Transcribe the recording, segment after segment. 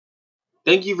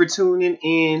Thank you for tuning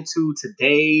in to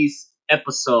today's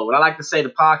episode. I like to say the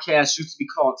podcast used to be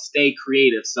called Stay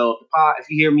Creative. So if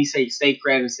you hear me say Stay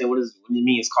Creative and say what do you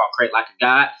mean it's called Create Like a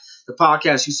God, the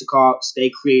podcast used to call Stay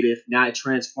Creative. Now it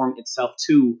transformed itself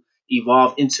to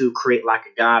evolve into Create Like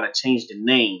a God. I changed the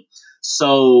name.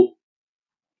 So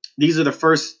these are the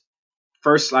first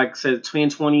like I said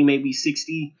 20, maybe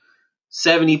 60,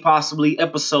 70 possibly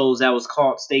episodes that was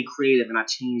called Stay Creative, and I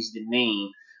changed the name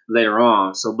later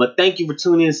on. So, but thank you for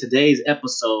tuning in to today's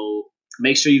episode.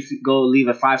 Make sure you go leave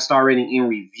a 5-star rating and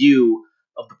review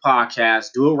of the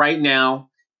podcast. Do it right now.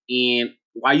 And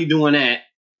while you're doing that,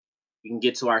 we can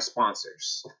get to our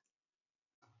sponsors.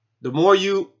 The more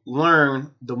you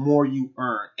learn, the more you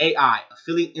earn. AI,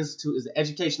 Affiliate Institute, is an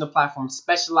educational platform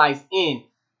specialized in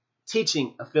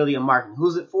teaching affiliate marketing.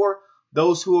 Who's it for?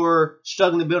 Those who are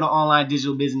struggling to build an online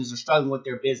digital business or struggling with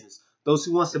their business. Those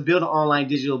who wants to build an online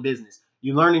digital business.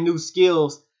 You're learning new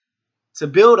skills to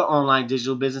build an online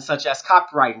digital business, such as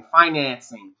copywriting,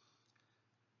 financing,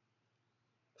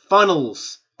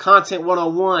 funnels, content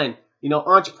 101,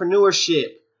 entrepreneurship,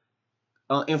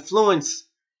 influence,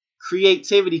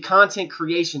 creativity, content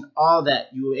creation, all that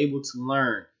you were able to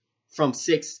learn from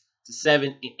 6 to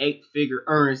 7 and 8 figure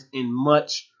earners and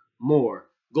much more.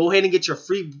 Go ahead and get your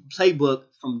free playbook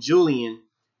from Julian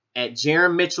at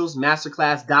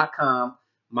JaronMitchellsMasterclass.com.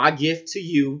 My gift to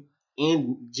you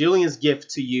and Julian's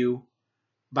gift to you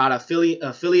about affiliate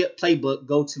playbook.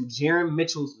 Go to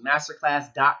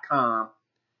JaronMitchellsMasterclass.com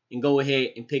and go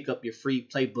ahead and pick up your free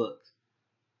playbook.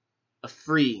 A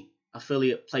free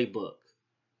affiliate playbook.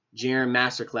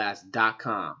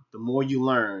 JaronMasterclass.com. The more you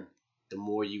learn, the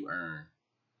more you earn.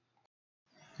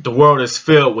 The world is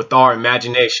filled with our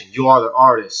imagination. You are the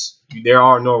artist. There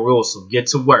are no rules, so get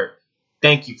to work.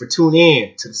 Thank you for tuning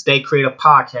in to the Stay Creative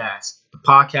Podcast. The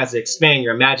podcast that expands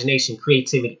your imagination,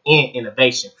 creativity, and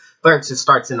innovation. First, it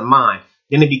starts in the mind.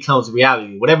 Then it becomes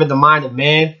reality. Whatever the mind of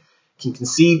man can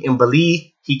conceive and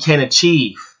believe, he can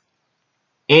achieve.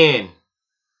 And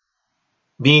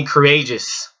being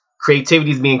courageous.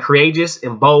 Creativity is being courageous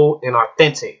and bold and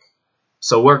authentic.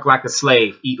 So work like a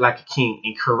slave, eat like a king,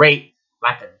 and create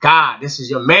like a god. This is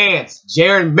your man's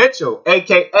Jaron Mitchell,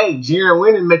 a.k.a. Jaron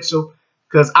Winning Mitchell,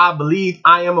 because I believe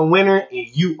I am a winner and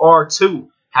you are too.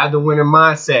 Have the winner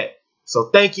mindset. So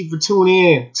thank you for tuning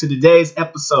in to today's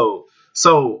episode.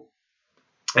 So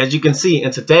as you can see,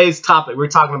 in today's topic, we're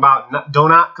talking about do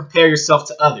not compare yourself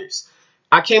to others.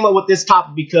 I came up with this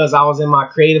topic because I was in my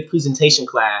creative presentation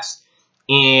class,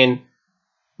 and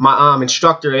my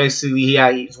instructor basically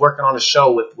he's working on a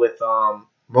show with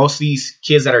most of these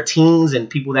kids that are teens and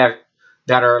people that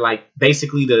are like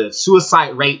basically the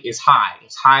suicide rate is high.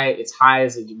 It's high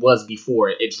as it was before.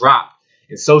 It dropped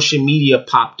and social media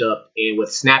popped up, and with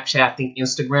Snapchat, I think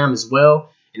Instagram as well,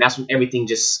 and that's when everything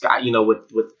just got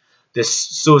with this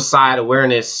suicide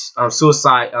awareness,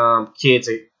 kids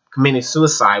are committing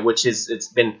suicide, which is it's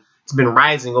been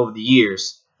rising over the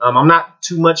years. I'm not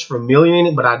too much familiar in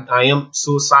it, but I am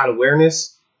suicide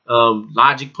awareness.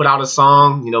 Logic put out a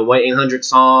song, 1-800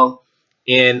 song,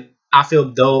 and I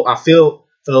feel for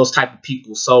those type of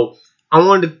people. So I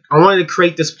wanted to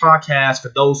create this podcast for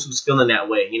those who's feeling that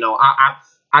way.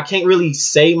 I can't really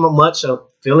say much of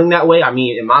feeling that way. I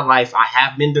mean, in my life, I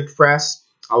have been depressed.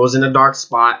 I was in a dark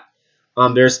spot.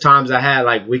 There's times I had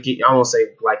like wicked, I won't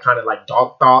say like kind of like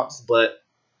dark thoughts, but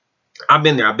I've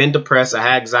been there. I've been depressed. I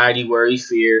had anxiety, worry,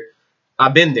 fear.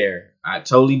 I've been there. I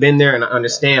totally been there, and I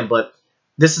understand. But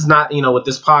this is not, with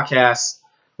this podcast,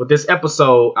 with this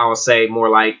episode, I would say more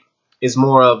like is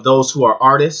more of those who are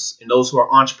artists and those who are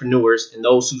entrepreneurs and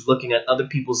those who's looking at other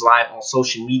people's life on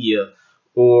social media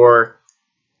or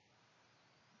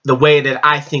the way that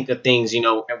I think of things,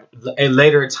 at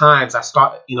later times I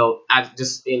start, I'll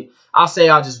just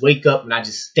wake up and I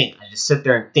just think. I just sit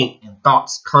there and think, and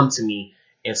thoughts come to me.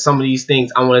 And some of these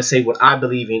things I want to say what I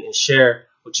believe in and share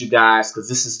with you guys, because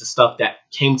this is the stuff that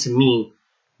came to me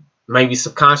maybe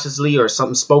subconsciously or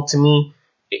something spoke to me.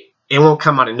 It won't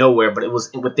come out of nowhere, but it was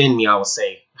within me, I would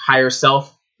say. Higher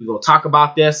self. We're going to talk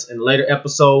about this in later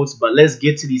episodes, but let's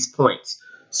get to these points.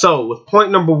 So with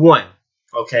point number 1,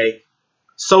 okay,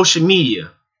 social media.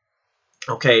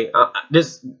 Okay,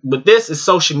 this is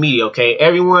social media. Okay,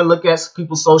 everyone look at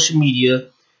people's social media,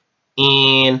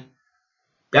 and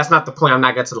that's not the point. I'm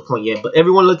not getting to the point yet. But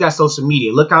everyone look at social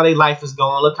media. Look how their life is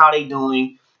going. Look how they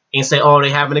doing. And say, oh, they're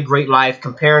having a great life.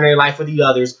 Comparing their life with the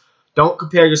others. Don't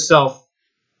compare yourself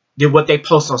to what they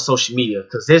post on social media.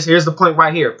 Because here's the point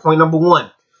right here. Point number 1.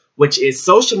 Which is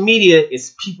social media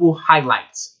is people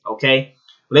highlights. Okay?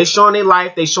 When they showing their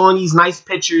life. They showing these nice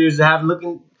pictures. They're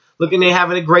looking they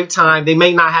having a great time. They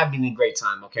may not have been a great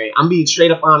time. Okay? I'm being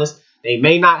straight up honest. They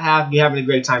may not be having a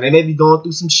great time. They may be going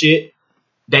through some shit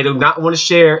they do not want to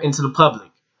share into the public.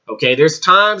 Okay, there's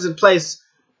times and place.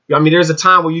 I mean, there's a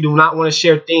time where you do not want to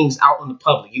share things out in the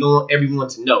public. You don't want everyone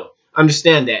to know.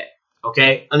 Understand that.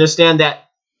 Okay, understand that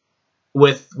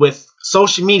with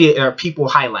social media, there are people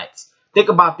highlights. Think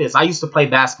about this. I used to play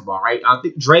basketball, right? I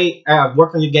think Dre,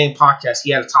 Work on Your Game podcast,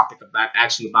 he had a topic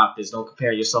about this. Don't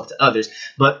compare yourself to others.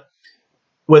 But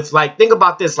think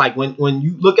about this, like when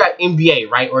you look at NBA,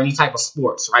 right, or any type of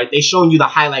sports, right, they showing you the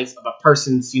highlights of a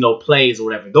person's, plays or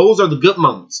whatever. Those are the good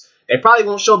moments. They probably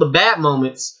won't show the bad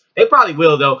moments. They probably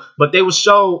will though, but they won't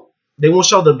show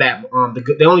the bad.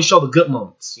 They only show the good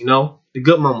moments. The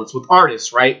good moments with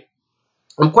artists, right?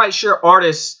 I'm quite sure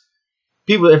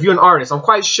people, if you're an artist, I'm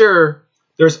quite sure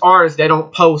there's artists that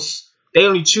don't post. They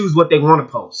only choose what they want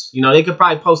to post. They could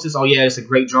probably post this. Oh yeah, it's a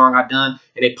great drawing I done,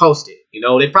 and they post it.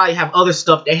 They probably have other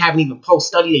stuff they haven't even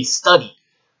posted. They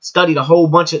studied a whole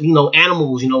bunch of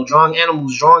animals. Drawing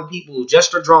animals, drawing people,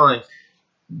 gesture drawing.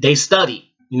 They study.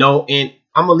 And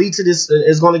I'm gonna lead to this.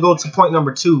 It's going to go to point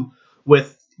number 2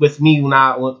 with me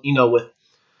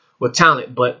with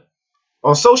talent. But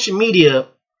on social media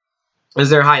is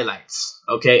their highlights.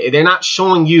 Okay, they're not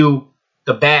showing you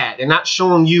the bad. They're not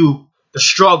showing you the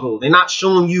struggle. They're not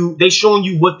showing you. They're showing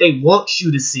you what they want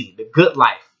you to see, the good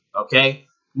life. Okay,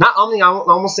 not only I'm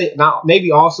gonna say not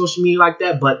maybe all social media like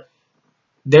that, but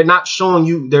they're not showing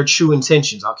you their true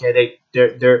intentions. Okay,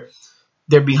 they're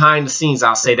behind the scenes.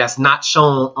 I'll say that's not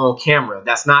shown on camera.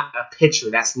 That's not a picture.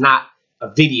 That's not a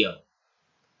video.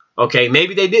 Okay,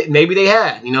 maybe they did. Maybe they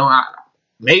had.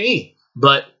 Maybe,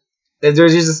 but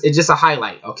it's just a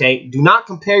highlight. Okay, do not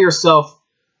compare yourself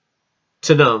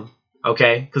to them.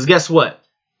 Okay, because guess what?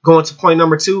 Going to point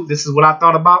number 2, this is what I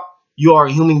thought about. You are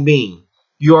a human being.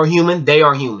 You are human. They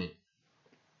are human.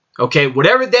 Okay,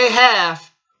 whatever they have,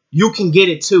 you can get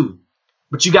it too.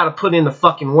 But you got to put in the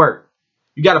fucking work.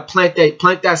 You got to plant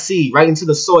that seed right into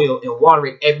the soil and water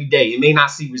it every day. You may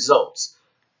not see results.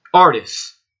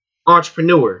 Artists,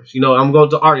 entrepreneurs. I'm going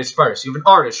to artists first. You're an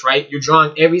artist, right? You're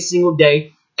drawing every single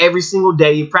day. Every single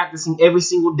day. You're practicing every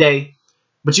single day.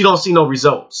 But you don't see no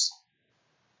results.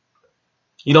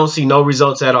 You don't see no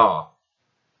results at all.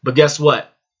 But guess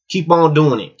what? Keep on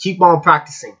doing it. Keep on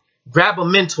practicing. Grab a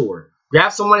mentor.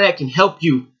 Grab someone that can help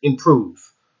you improve.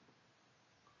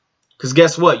 Because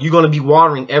guess what? You're going to be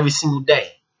watering every single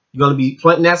day. You're going to be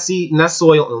planting that seed in that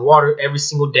soil and water every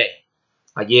single day.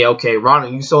 Like, yeah, okay,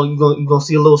 Ronald, you're going to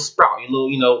see a little sprout.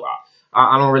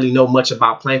 I don't really know much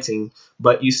about planting,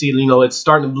 but you see, it's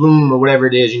starting to bloom or whatever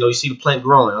it is. You see the plant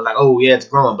growing. I'm like, oh, yeah, it's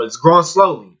growing, but it's growing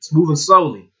slowly. It's moving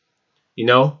slowly.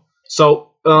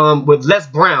 So with Les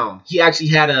Brown, he actually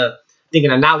had an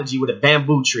analogy with a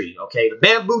bamboo tree. Okay, the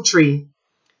bamboo tree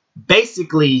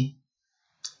basically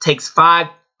takes five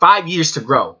years to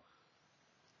grow.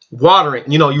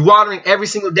 Watering, you're watering every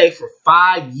single day for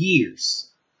 5 years.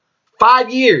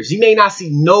 5 years, you may not see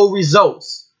no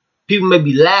results. People may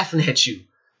be laughing at you.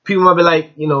 People might be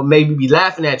like, maybe be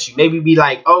laughing at you. Maybe be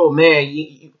like, oh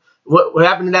man, what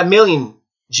happened to that million?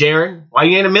 Jaron, why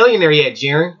you ain't a millionaire yet,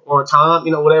 Jaron? Or Tom,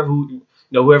 whatever,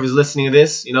 whoever's listening to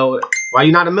this, why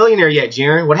you not a millionaire yet,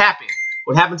 Jaron? What happened?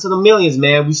 What happened to the millions,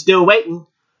 man? We still waiting.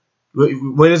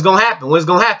 When it's gonna happen? When's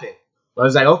gonna happen? I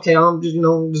was like, okay, I'm just,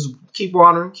 just keep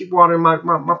watering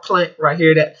my plant right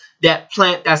here. That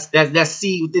plant, that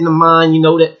seed within the mind,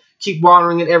 that keep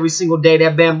watering it every single day.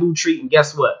 That bamboo tree, and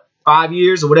guess what? 5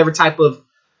 years or whatever type of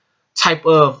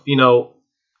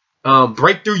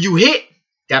breakthrough you hit.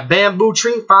 That bamboo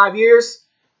tree, 5 years,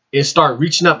 it start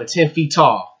reaching up at 10 feet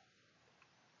tall.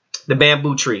 The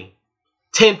bamboo tree,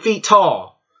 10 feet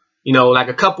tall. Like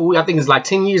I think it's like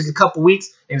 10 years, a couple weeks,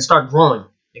 and it start growing.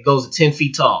 It goes to 10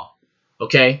 feet tall.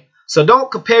 Okay, so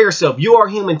don't compare yourself. You are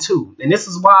human too, and this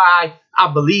is why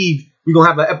I believe we're gonna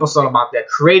have an episode about that.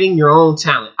 Creating your own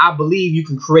talent. I believe you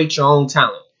can create your own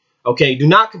talent. Okay, do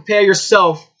not compare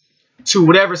yourself to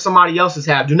whatever somebody else's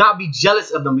have. Do not be jealous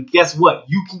of them. But guess what?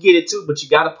 You can get it too, but you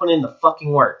got to put in the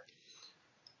fucking work.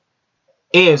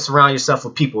 And surround yourself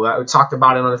with people. I talked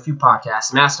about it on a few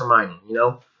podcasts.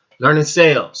 Masterminding, learning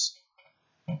sales,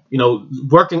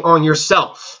 working on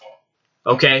yourself.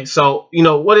 Okay, so,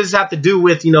 what does that have to do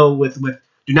with, with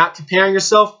do not comparing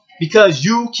yourself? Because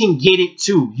you can get it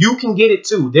too. You can get it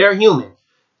too. They're human.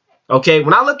 Okay,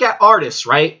 when I look at artists,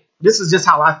 right, this is just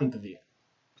how I think of it.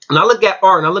 When I look at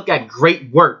art and I look at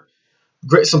great work,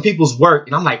 some people's work,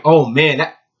 and I'm like, oh man,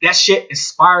 that shit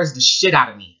inspires the shit out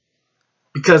of me.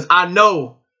 Because I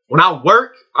know when I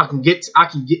work, I can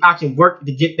work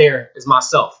to get there as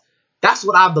myself. That's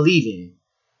what I believe in.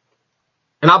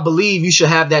 And I believe you should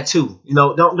have that too. You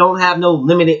know, don't have no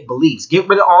limited beliefs. Get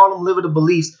rid of all them limited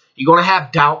beliefs. You're gonna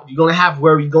have doubt. You're gonna have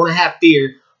worry. You're gonna have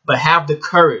fear. But have the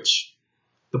courage,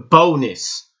 the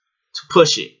boldness to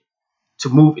push it, to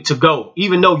move it, to go,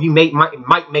 even though you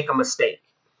might make a mistake.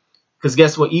 Because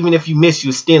guess what? Even if you miss,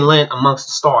 you still land amongst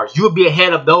the stars. You will be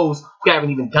ahead of those who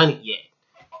haven't even done it yet.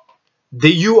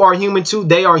 You are human too.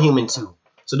 They are human too.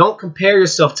 So don't compare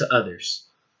yourself to others,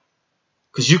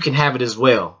 because you can have it as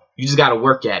well. You just got to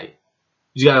work at it.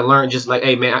 You got to learn. Just like,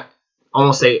 hey man, I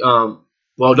won't say,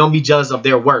 well, don't be jealous of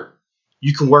their work.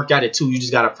 You can work at it too. You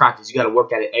just got to practice. You got to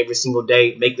work at it every single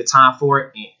day. Make the time for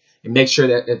it, and make sure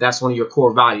that that's one of your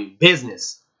core values.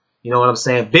 Business. You know what I'm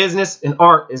saying? Business and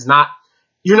art is not,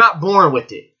 you're not born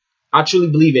with it. I truly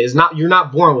believe it. It's not, you're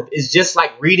not born with it. It's just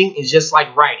like reading. It's just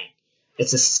like writing.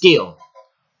 It's a skill.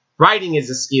 Writing is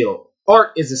a skill.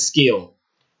 Art is a skill.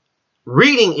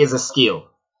 Reading is a skill.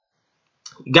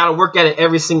 You got to work at it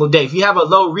every single day. If you have a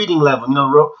low reading level, you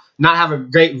know, not have a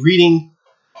great reading,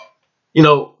 you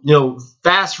know,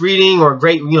 fast reading or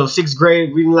great, 6th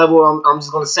grade reading level, I'm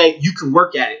just going to say you can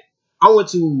work at it. I went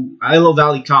to Antelope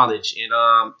Valley College, and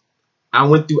I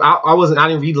went through, I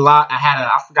didn't read a lot.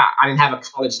 I didn't have a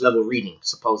college level reading,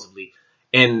 supposedly.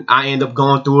 And I ended up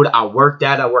going through it. I worked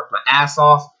at it. I worked my ass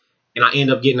off, and I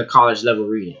ended up getting a college level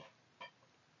reading.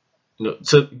 You know,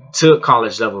 took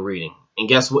college level reading. And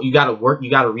guess what? You got to work.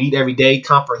 You got to read every day,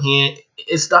 comprehend.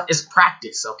 It's stuff. It's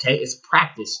practice, okay? It's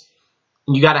practice.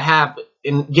 And you got to have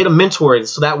and get a mentor,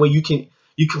 so that way you can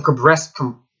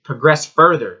progress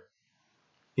further.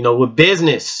 You know, with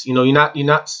business, you know, you're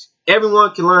not.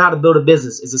 Everyone can learn how to build a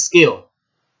business. It's a skill.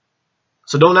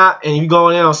 So and you go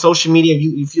in on social media.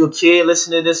 If you're a kid,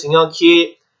 listen to this, a young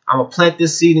kid, I'm gonna plant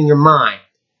this seed in your mind.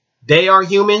 They are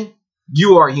human.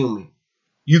 You are human.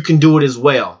 You can do it as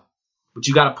well. But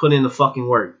you got to put in the fucking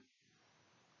work.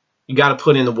 You got to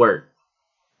put in the work.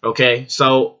 Okay?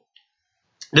 So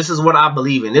this is what I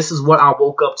believe in. This is what I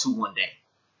woke up to one day.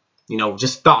 You know,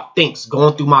 just thinks,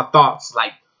 going through my thoughts,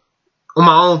 like on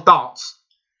my own thoughts,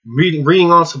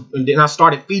 reading on some, and then I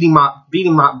started feeding my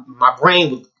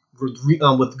brain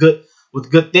with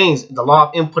good things, the law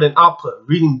of input and output,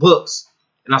 reading books,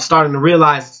 and I started to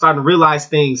realize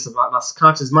things about my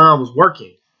subconscious mind was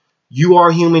working. You are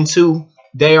human too.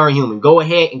 They are human. Go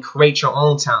ahead and create your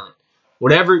own talent.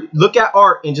 Whatever, look at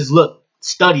art and just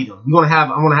study them. I'm gonna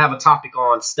have a topic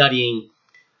on studying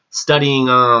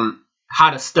how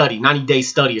to study, 90-day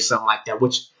study or something like that.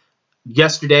 Which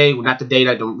yesterday, well, not the day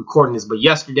that I'm recording this, but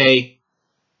yesterday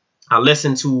I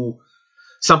listened to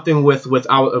something with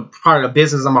our part of the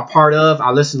business I'm a part of.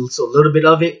 I listened to a little bit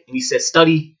of it, and he said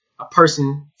study a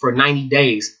person for 90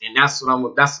 days, and that's what I'm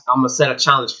gonna set a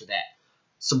challenge for that.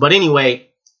 So, but anyway.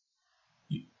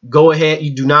 Go ahead.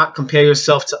 You do not compare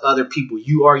yourself to other people.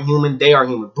 You are human. They are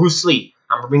human. Bruce Lee.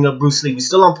 I'm going to bring up Bruce Lee. We're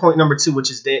still on point number 2,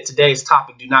 which is today's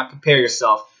topic. Do not compare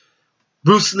yourself.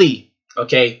 Bruce Lee.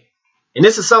 Okay. And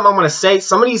this is something I'm going to say.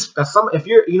 Some of these, if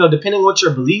you're, depending on what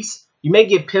your beliefs, you may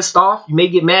get pissed off. You may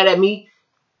get mad at me,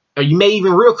 or you may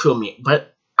even ridicule me.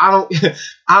 But I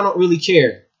don't really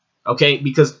care. Okay.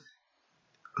 Because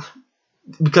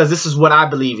this is what I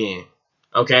believe in.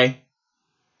 Okay.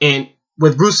 And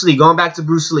with Bruce Lee, going back to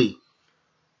Bruce Lee,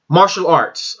 martial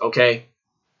arts, okay?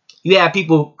 You have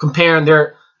people comparing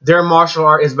their martial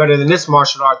art is better than this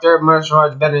martial art, their martial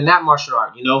art is better than that martial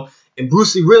art, And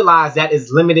Bruce Lee realized that is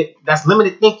limited. That's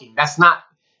limited thinking. That's not.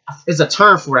 It's a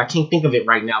term for it. I can't think of it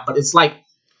right now, but it's like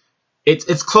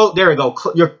it's close. There we go.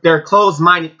 They're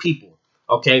closed-minded people.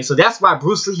 Okay, so that's why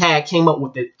Bruce Lee came up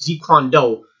with the Jeet Kune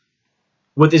Do.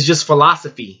 With his just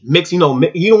philosophy, mixed, one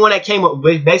that came up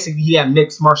with, basically he had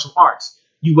mixed martial arts,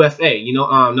 UFA,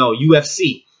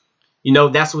 UFC,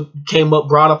 that's what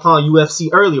brought upon UFC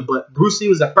earlier. But Bruce Lee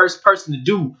was the first person to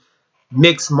do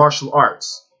mixed martial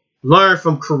arts, learn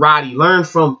from karate, learn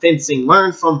from fencing,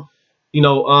 learn from,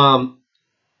 oh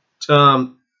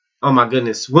my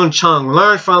goodness, Wing Chun,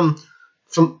 learn from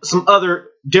some other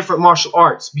different martial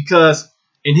arts, because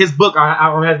in his book, I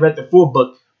haven't read the full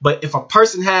book. But if a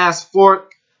person has we're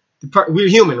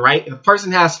human, right? If a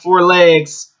person has 4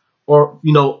 legs or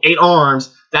 8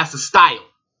 arms, that's a style.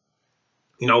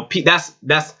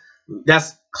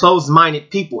 That's closed-minded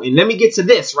people. And let me get to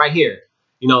this right here.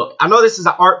 I know this is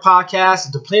an art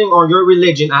podcast. Depending on your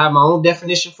religion, I have my own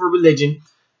definition for religion.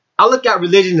 I look at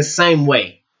religion the same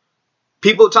way.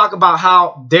 People talk about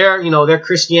how their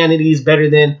Christianity is better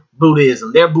than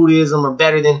Buddhism. Their Buddhism are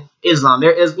better than Islam.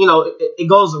 There is, it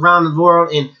goes around the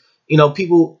world, and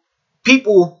people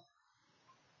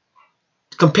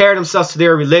compare themselves to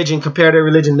their religion,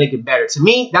 make it better. To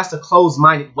me, that's a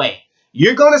closed-minded way.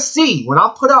 You're going to see when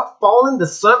I put out Fallen, the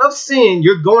son of sin,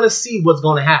 you're going to see what's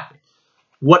going to happen.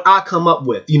 What I come up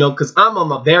with, because I'm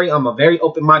a very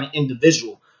open-minded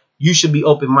individual. You should be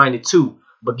open-minded too.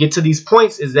 But get to these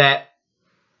points is that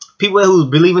people who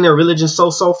believe in their religion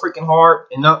so freaking hard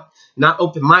and not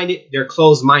open-minded, they're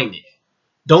closed-minded.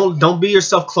 Don't be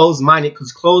yourself closed-minded,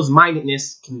 because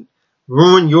closed-mindedness can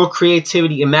ruin your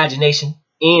creativity, imagination,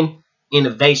 and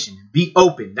innovation. Be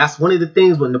open. That's one of the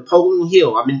things with Napoleon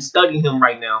Hill. I've been studying him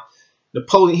right now.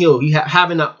 Napoleon Hill, he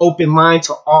having an open mind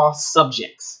to all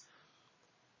subjects.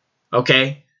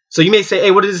 Okay? So you may say,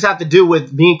 hey, what does this have to do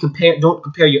with being compared? Don't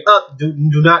compare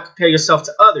do not compare yourself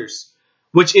to others,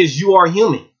 which is you are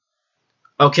human.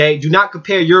 Okay? Do not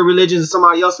compare your religion to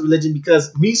somebody else's religion,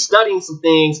 because me studying some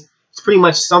things, it's pretty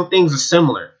much some things are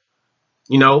similar.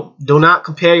 Do not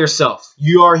compare yourself.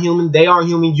 You are human. They are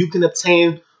human. You can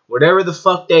obtain whatever the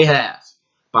fuck they have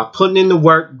by putting in the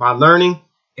work, by learning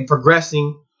and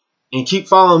progressing, and keep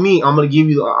following me. I'm going to give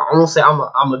you, I'm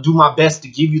going to do my best to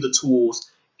give you the tools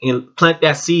and plant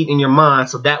that seed in your mind,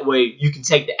 so that way you can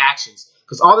take the actions.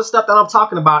 Because all the stuff that I'm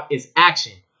talking about is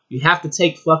action. You have to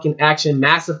take fucking action,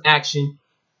 massive action.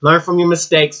 Learn from your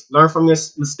mistakes. Learn from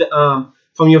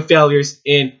your failures.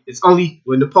 And it's only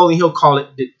what Napoleon Hill called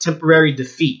it, the temporary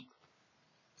defeat.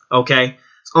 Okay?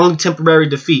 It's only temporary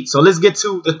defeat. So let's get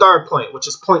to the third point, which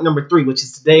is point number 3, which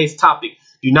is today's topic.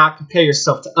 Do not compare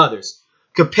yourself to others.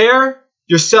 Compare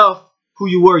yourself who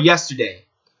you were yesterday.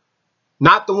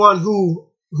 Not the one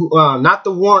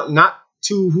not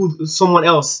to who someone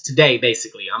else today,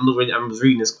 basically. I'm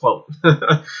reading this quote.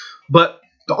 But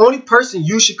the only person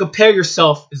you should compare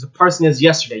yourself is the person that's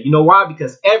yesterday. You know why?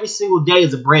 Because every single day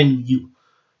is a brand new you.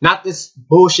 Not this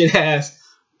bullshit ass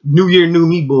New Year, New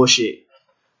Me bullshit.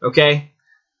 Okay?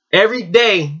 Every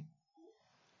day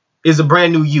is a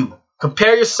brand new you.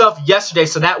 Compare yourself yesterday,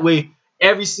 so that way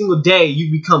every single day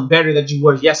you become better than you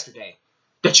were yesterday.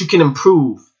 That you can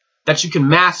improve. That you can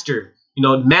master.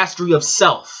 Mastery of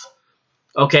self.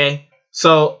 Okay?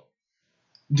 So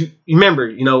remember,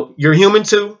 you're human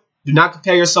too. Do not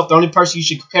compare yourself. The only person you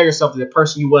should compare yourself to the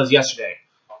person you was yesterday.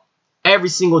 Every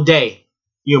single day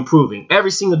you're improving.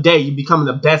 Every single day you're becoming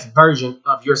the best version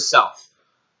of yourself.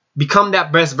 Become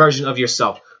that best version of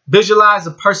yourself. Visualize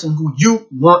the person who you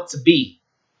want to be.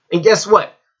 And guess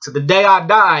what? To the day I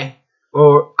die,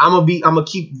 or I'm gonna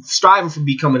keep striving for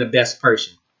becoming the best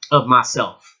person of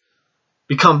myself.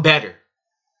 Become better.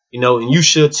 And you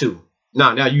should too.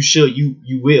 Now you should.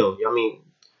 You will. I mean,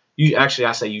 I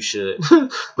say you should,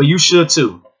 but you should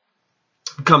too.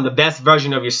 Become the best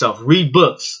version of yourself. Read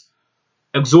books.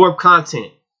 Absorb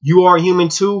content. You are human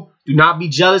too. Do not be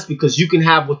jealous, because you can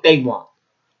have what they want.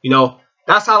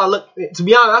 That's how I look. To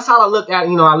be honest, that's how I look at.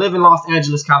 I live in Los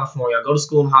Angeles, California. I go to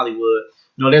school in Hollywood.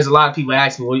 There's a lot of people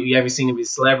ask me, "What you ever seen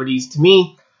these celebrities?" To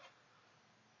me,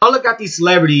 I look at these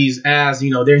celebrities as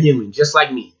they're human, just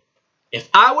like me. If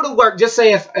I would have worked, just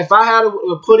say if I had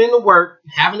to put in the work,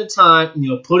 having the time,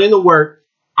 put in the work,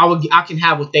 I can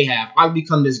have what they have. I can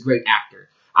become this great actor.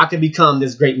 I can become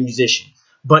this great musician.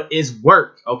 But it's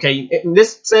work, okay?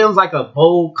 This sounds like a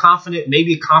bold, confident,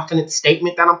 maybe a confident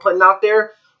statement that I'm putting out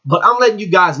there. But I'm letting you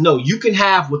guys know you can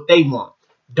have what they want.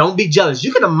 Don't be jealous.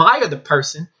 You can admire the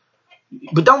person,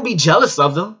 but don't be jealous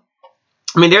of them.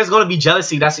 I mean, there's going to be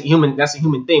jealousy. That's a human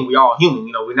thing. We're all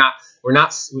human.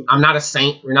 I'm not a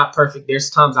saint. We're not perfect. There's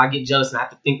times I get jealous and I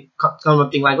have to come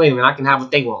up think like, wait a minute, I can have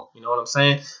what they want. You know what I'm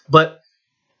saying? But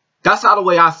that's how the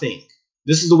way I think.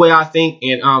 This is the way I think,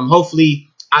 and hopefully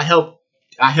I help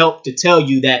to tell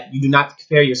you that you do not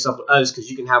compare yourself with others, because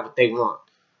you can have what they want.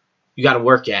 You got to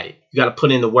work at it. You got to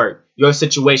put in the work. Your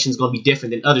situation is going to be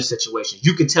different than other situations.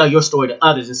 You can tell your story to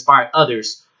others, inspire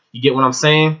others. You get what I'm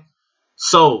saying?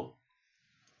 So,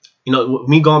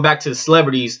 me going back to the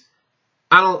celebrities,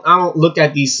 I don't look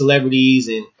at these celebrities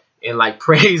and like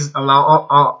praise.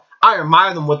 I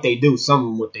admire them what they do. Some of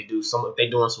them what they do. Some of they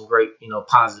doing some great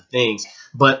positive things.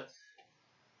 But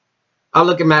I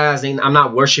look at them as I'm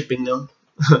not worshiping them.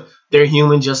 They're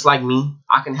human just like me.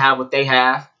 I can have what they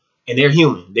have, and they're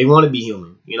human. They want to be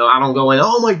human. I don't go in,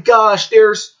 oh my gosh,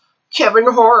 there's Kevin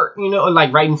Hart.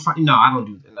 Like right in front. No, I don't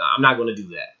do that. No, I'm not going to do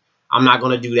that. I'm not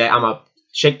going to do that. I'm a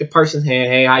shake the person's hand.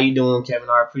 Hey, how you doing, Kevin?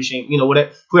 I appreciate,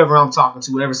 whoever I'm talking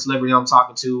to, whatever celebrity I'm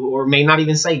talking to, or may not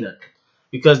even say nothing,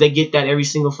 because they get that every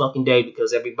single fucking day,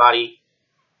 because everybody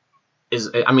is,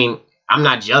 I'm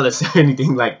not jealous or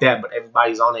anything like that, but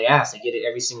everybody's on their ass. They get it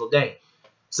every single day.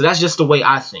 So that's just the way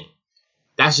I think.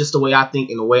 That's just the way I think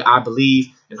and the way I believe.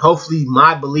 And hopefully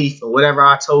my belief and whatever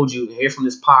I told you and hear from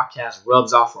this podcast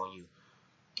rubs off on you.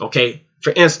 Okay?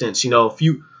 For instance, if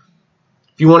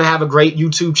If you want to have a great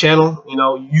YouTube channel, you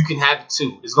know, you can have it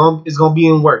too. It's gonna be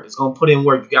in work. It's gonna put in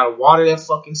work. You gotta water that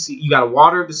fucking seed. You gotta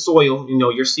water the soil, you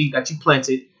know, your seed that you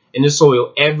planted in the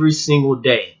soil every single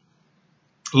day.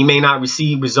 You may not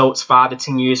receive results 5 to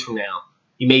 10 years from now.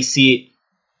 You may see it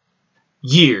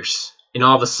years, and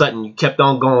all of a sudden you kept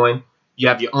on going. You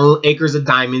have your own acres of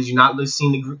diamonds. You're not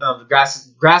seeing the grass.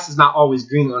 Grass is not always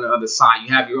green on the other side.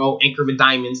 You have your own acre of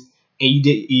diamonds, and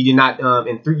you did not.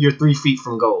 You're 3 feet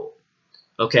from gold.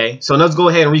 Okay, so let's go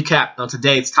ahead and recap on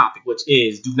today's topic, which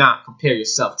is do not compare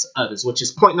yourself to others, which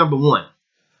is point number 1.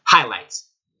 Highlights.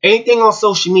 Anything on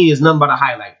social media is nothing but a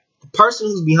highlight. The person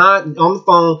who's behind on the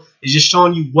phone is just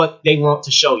showing you what they want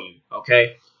to show you.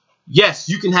 Okay. Yes,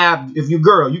 you can have, if you're a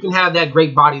girl, you can have that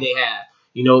great body they have.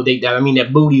 You know, that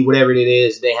booty, whatever it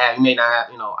is they have. You may not have,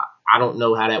 you know, I don't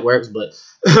know how that works, but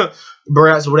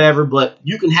breasts, whatever, but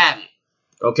you can have it.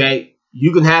 Okay.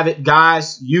 You can have it,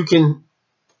 guys. You can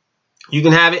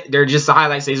have it. They're just the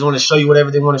highlights. They just want to show you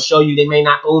whatever they want to show you. They may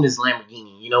not own this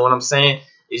Lamborghini. You know what I'm saying?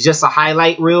 It's just a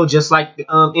highlight reel, just like the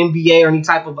NBA or any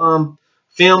type of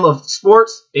film of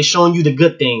sports. They're showing you the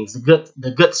good things,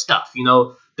 the good stuff. You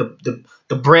know,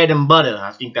 the bread and butter.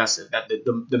 I think that's it.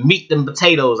 The meat and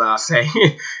potatoes, I'll say.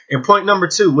 And point number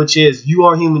 2, which is you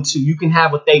are human too. You can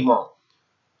have what they want.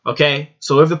 Okay,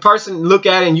 so if the person look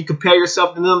at it and you compare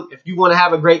yourself to them, if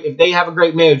they have a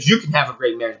great marriage, you can have a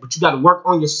great marriage. But you got to work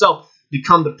on yourself,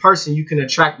 become the person you can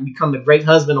attract, and become the great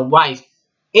husband or wife.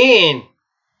 And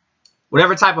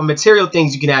whatever type of material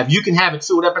things you can have it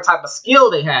too. Whatever type of skill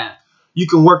they have, you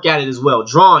can work at it as well.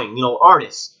 Drawing, you know,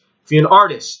 artists. If you're an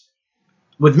artist,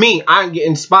 with me, I get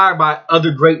inspired by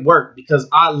other great work because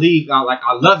I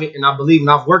love it and I believe, and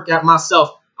I've worked at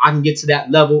myself. I can get to that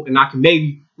level, and I can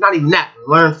maybe not even that,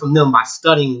 learn from them by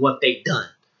studying what they've done.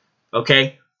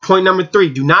 Okay. Point number 3: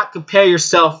 do not compare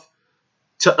yourself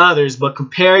to others, but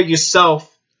compare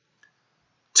yourself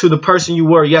to the person you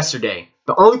were yesterday.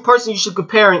 The only person you should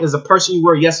compare is the person you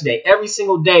were yesterday. Every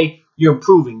single day you're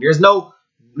improving. There's no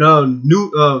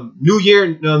new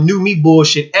year, new me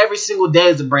bullshit. Every single day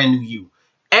is a brand new you.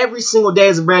 Every single day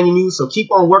is a brand new you. So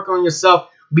keep on working on yourself.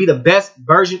 Be the best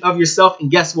version of yourself.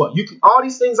 And guess what? You can, all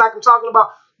these things like I'm talking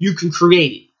about, you can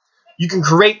create it. You can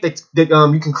create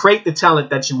you can create the talent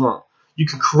that you want. You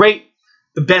can create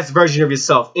the best version of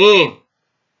yourself, and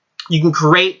you can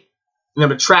create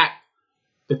and attract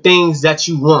the things that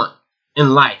you want in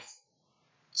life.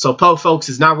 So, folks,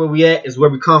 is not where we at, is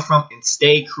where we come from, and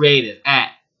stay creative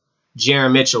at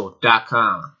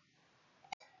JaronMitchell.com.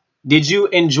 Did you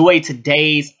enjoy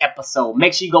today's episode?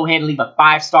 Make sure you go ahead and leave a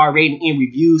 5-star rating and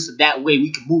review so that way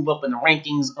we can move up in the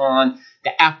rankings on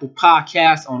the Apple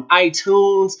Podcast, on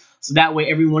iTunes, so that way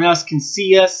everyone else can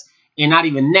see us, and not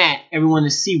even that, everyone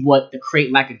to see what the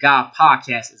Create Like a God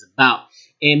podcast is about.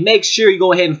 And make sure you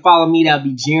go ahead and follow me. That'll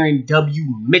be Jaron W.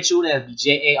 Mitchell. That'll be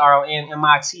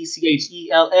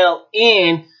JaronMitchell.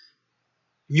 And if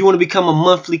you want to become a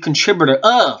monthly contributor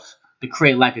of the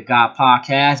Create Like a God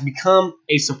podcast, become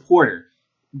a supporter.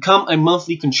 Become a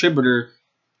monthly contributor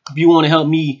if you want to help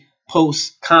me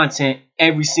post content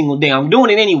every single day. I'm doing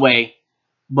it anyway,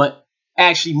 but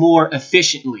actually more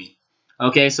efficiently.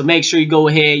 Okay, so make sure you go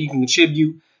ahead. You can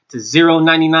contribute to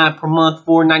 $0.99 per month,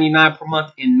 $4.99 per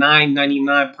month, and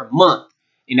 $9.99 per month.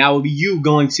 And that will be you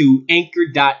going to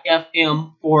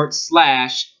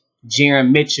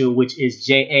anchor.fm/Jaron Mitchell, which is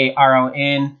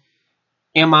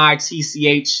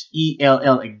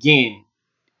JaronMitchell again.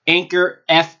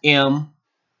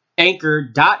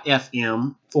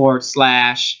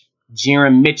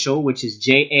 Anchor.fm/Jaron Mitchell, which is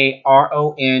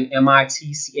JaronMitchell.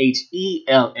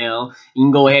 You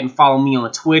can go ahead and follow me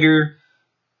on Twitter,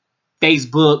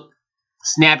 Facebook,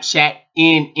 Snapchat,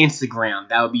 and Instagram.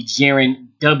 That would be Jaron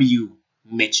W.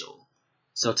 Mitchell.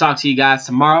 So talk to you guys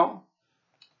tomorrow,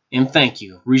 and thank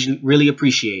you. Really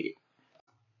appreciate it.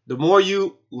 The more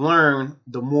you learn,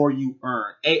 the more you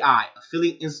earn. AI,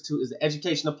 Affiliate Institute, is an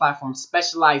educational platform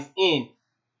specialized in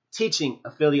teaching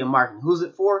affiliate marketing. Who's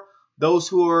it for? Those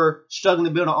who are struggling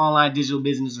to build an online digital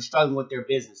business or struggling with their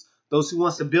business. Those who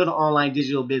wants to build an online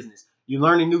digital business. You're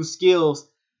learning new skills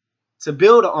to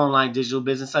build an online digital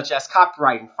business, such as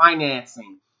copywriting,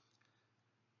 financing,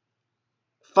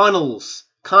 funnels,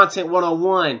 content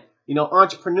 101,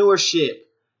 entrepreneurship,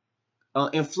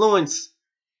 influence,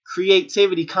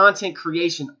 creativity, content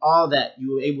creation, all that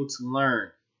you were able to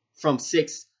learn from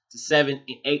 6 to 7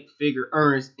 and 8-figure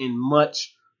earners and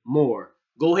much more.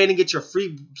 Go ahead and get your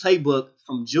free playbook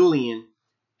from Julian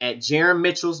at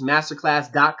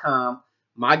JaronMitchellsMasterclass.com.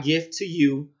 My gift to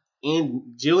you and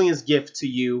Julian's gift to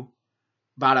you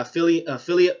about affiliate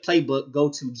playbook. Go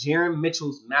to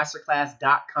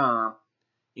JaronMitchellsMasterclass.com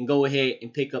and go ahead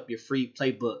and pick up your free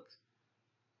playbook,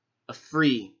 a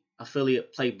free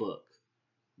affiliate playbook,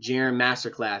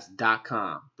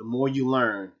 JaronMasterclass.com. The more you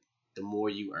learn, the more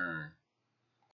you earn.